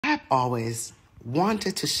I've always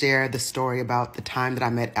wanted to share the story about the time that I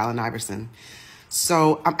met Allen Iverson.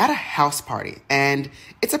 So I'm at a house party, and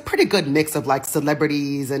it's a pretty good mix of like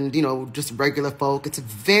celebrities and, just regular folk. It's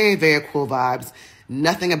very, very cool vibes.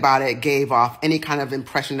 Nothing about it gave off any kind of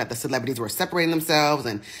impression that the celebrities were separating themselves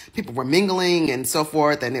and people were mingling and so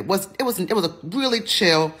forth. And it was a really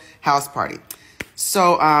chill house party.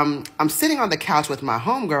 So I'm sitting on the couch with my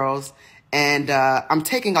homegirls, and I'm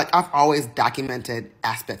taking, I've always documented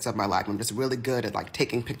aspects of my life. I'm just really good at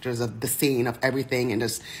taking pictures of the scene of everything and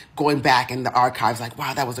just going back in the archives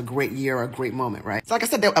wow, that was a great year or a great moment, right? So like I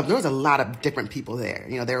said, there was a lot of different people there.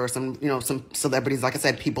 There were some celebrities, like I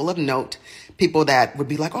said, people of note, people that would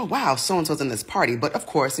be like, oh, wow, so-and-so's in this party. But of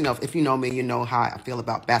course, if you know me, you know how I feel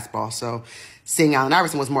about basketball. So seeing Allen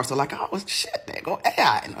Iverson was more so oh, shit, there go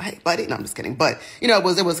AI. Hey, buddy. No, I'm just kidding. But, it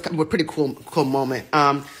was a pretty cool moment.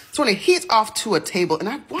 So when he's off to a table, and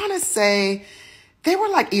I want to say they were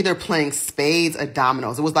either playing spades or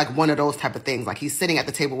dominoes. It was one of those type of things. He's sitting at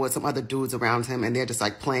the table with some other dudes around him, and they're just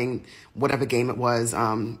playing whatever game it was.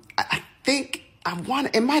 I think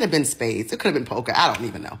it might have been spades. It could have been poker. I don't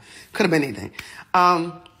even know. Could have been anything.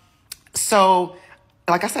 So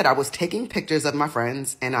like I said, I was taking pictures of my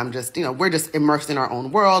friends, and I'm just, we're just immersed in our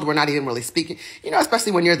own world. We're not even really speaking,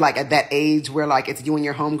 especially when you're at that age where it's you and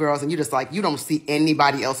your homegirls, and you just you don't see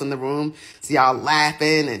anybody else in the room. So y'all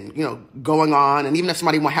laughing and, going on. And even if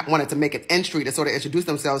somebody wanted to make an entry to sort of introduce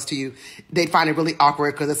themselves to you, they'd find it really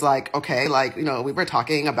awkward because it's okay, we were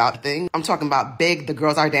talking about things. I'm talking about big, the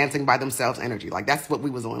girls are dancing by themselves energy. That's what we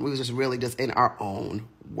was on. We was just really just in our own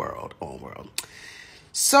world.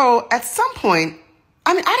 So at some point,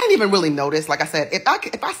 I didn't even really notice. Like I said,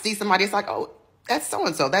 if I see somebody, it's oh, that's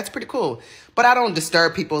so-and-so. That's pretty cool. But I don't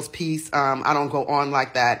disturb people's peace. I don't go on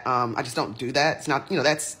like that. I just don't do that. It's not,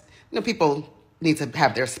 people need to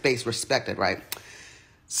have their space respected, right?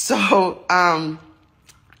 So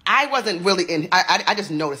I wasn't really I just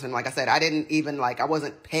noticed him. Like I said, I didn't even, I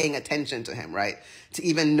wasn't paying attention to him, right? To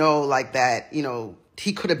even know that,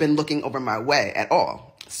 he could have been looking over my way at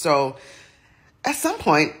all. So at some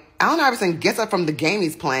point, Allen Iverson gets up from the game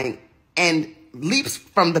he's playing and leaps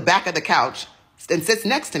from the back of the couch and sits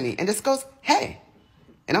next to me and just goes, hey.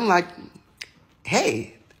 And I'm like,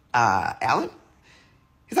 hey, Allen?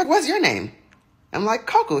 He's like, what's your name? I'm like,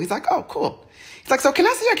 Coco. He's like, oh, cool. He's like, so can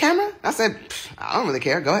I see your camera? I said, I don't really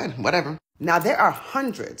care. Go ahead, whatever. Now, there are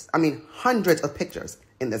hundreds of pictures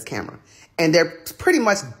in this camera. And they're pretty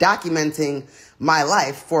much documenting my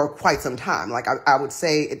life for quite some time. I would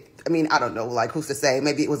say I don't know, who's to say?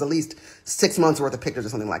 Maybe it was at least 6 months worth of pictures or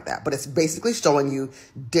something like that. But it's basically showing you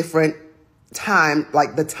different time,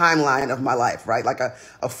 the timeline of my life, right?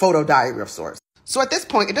 A photo diary of sorts. So at this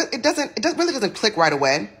point, it really doesn't click right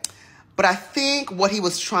away. But I think what he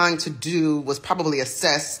was trying to do was probably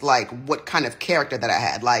assess, what kind of character that I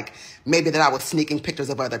had. Maybe that I was sneaking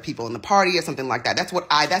pictures of other people in the party or something like that.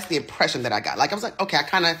 That's the impression that I got. I was okay, I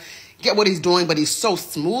kind of get what he's doing, but he's so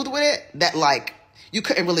smooth with it that, you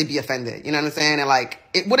couldn't really be offended. You know what I'm saying? And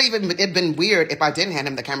it would have even been weird if I didn't hand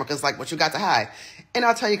him the camera because what you got to hide. And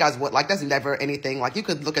I'll tell you guys what, that's never anything. You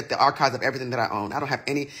could look at the archives of everything that I own. I don't have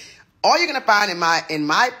any. All you're going to find in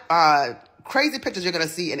my crazy pictures you're going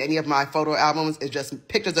to see in any of my photo albums is just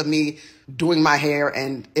pictures of me doing my hair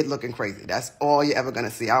and it looking crazy. That's all you're ever going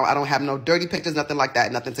to see. I don't have no dirty pictures, nothing like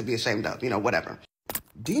that, nothing to be ashamed of, whatever.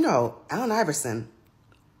 Do you know Allen Iverson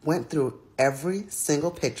went through every single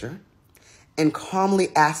picture and calmly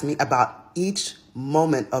asked me about each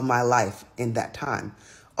moment of my life in that time.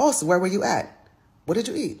 Oh, so where were you at? What did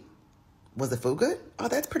you eat? Was the food good? Oh,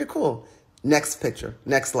 that's pretty cool. Next picture,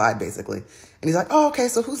 next slide, basically. And he's like, oh, okay,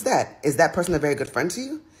 so who's that? Is that person a very good friend to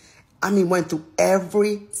you? Went through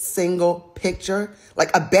every single picture,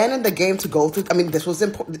 abandoned the game to go through. This was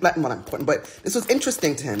important, not important, but this was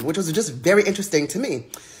interesting to him, which was just very interesting to me.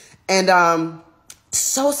 And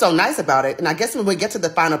so nice about it. And I guess when we get to the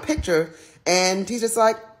final picture, and he's just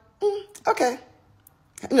like, okay.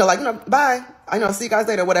 Bye. See you guys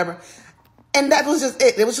later, whatever. And that was just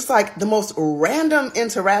it. It was just the most random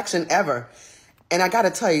interaction ever. And I got to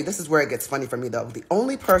tell you, this is where it gets funny for me, though. The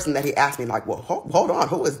only person that he asked me, well, hold on,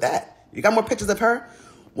 who is that? You got more pictures of her?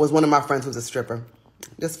 Was one of my friends who's a stripper.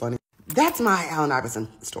 Just funny. That's my Allen Iverson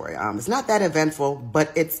story. It's not that eventful,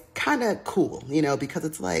 but it's kind of cool, because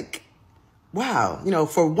it's wow,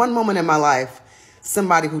 for one moment in my life,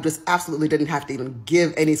 somebody who just absolutely didn't have to even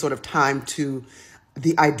give any sort of time to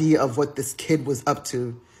the idea of what this kid was up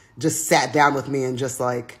to, just sat down with me and just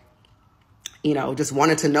just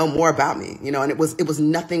wanted to know more about me, and it was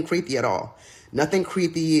nothing creepy at all. Nothing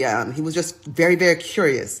creepy. He was just very, very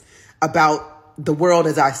curious about the world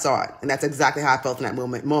as I saw it. And that's exactly how I felt in that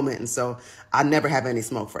moment. And so I never have any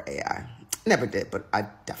smoke for AI. Never did, but I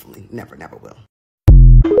definitely never will.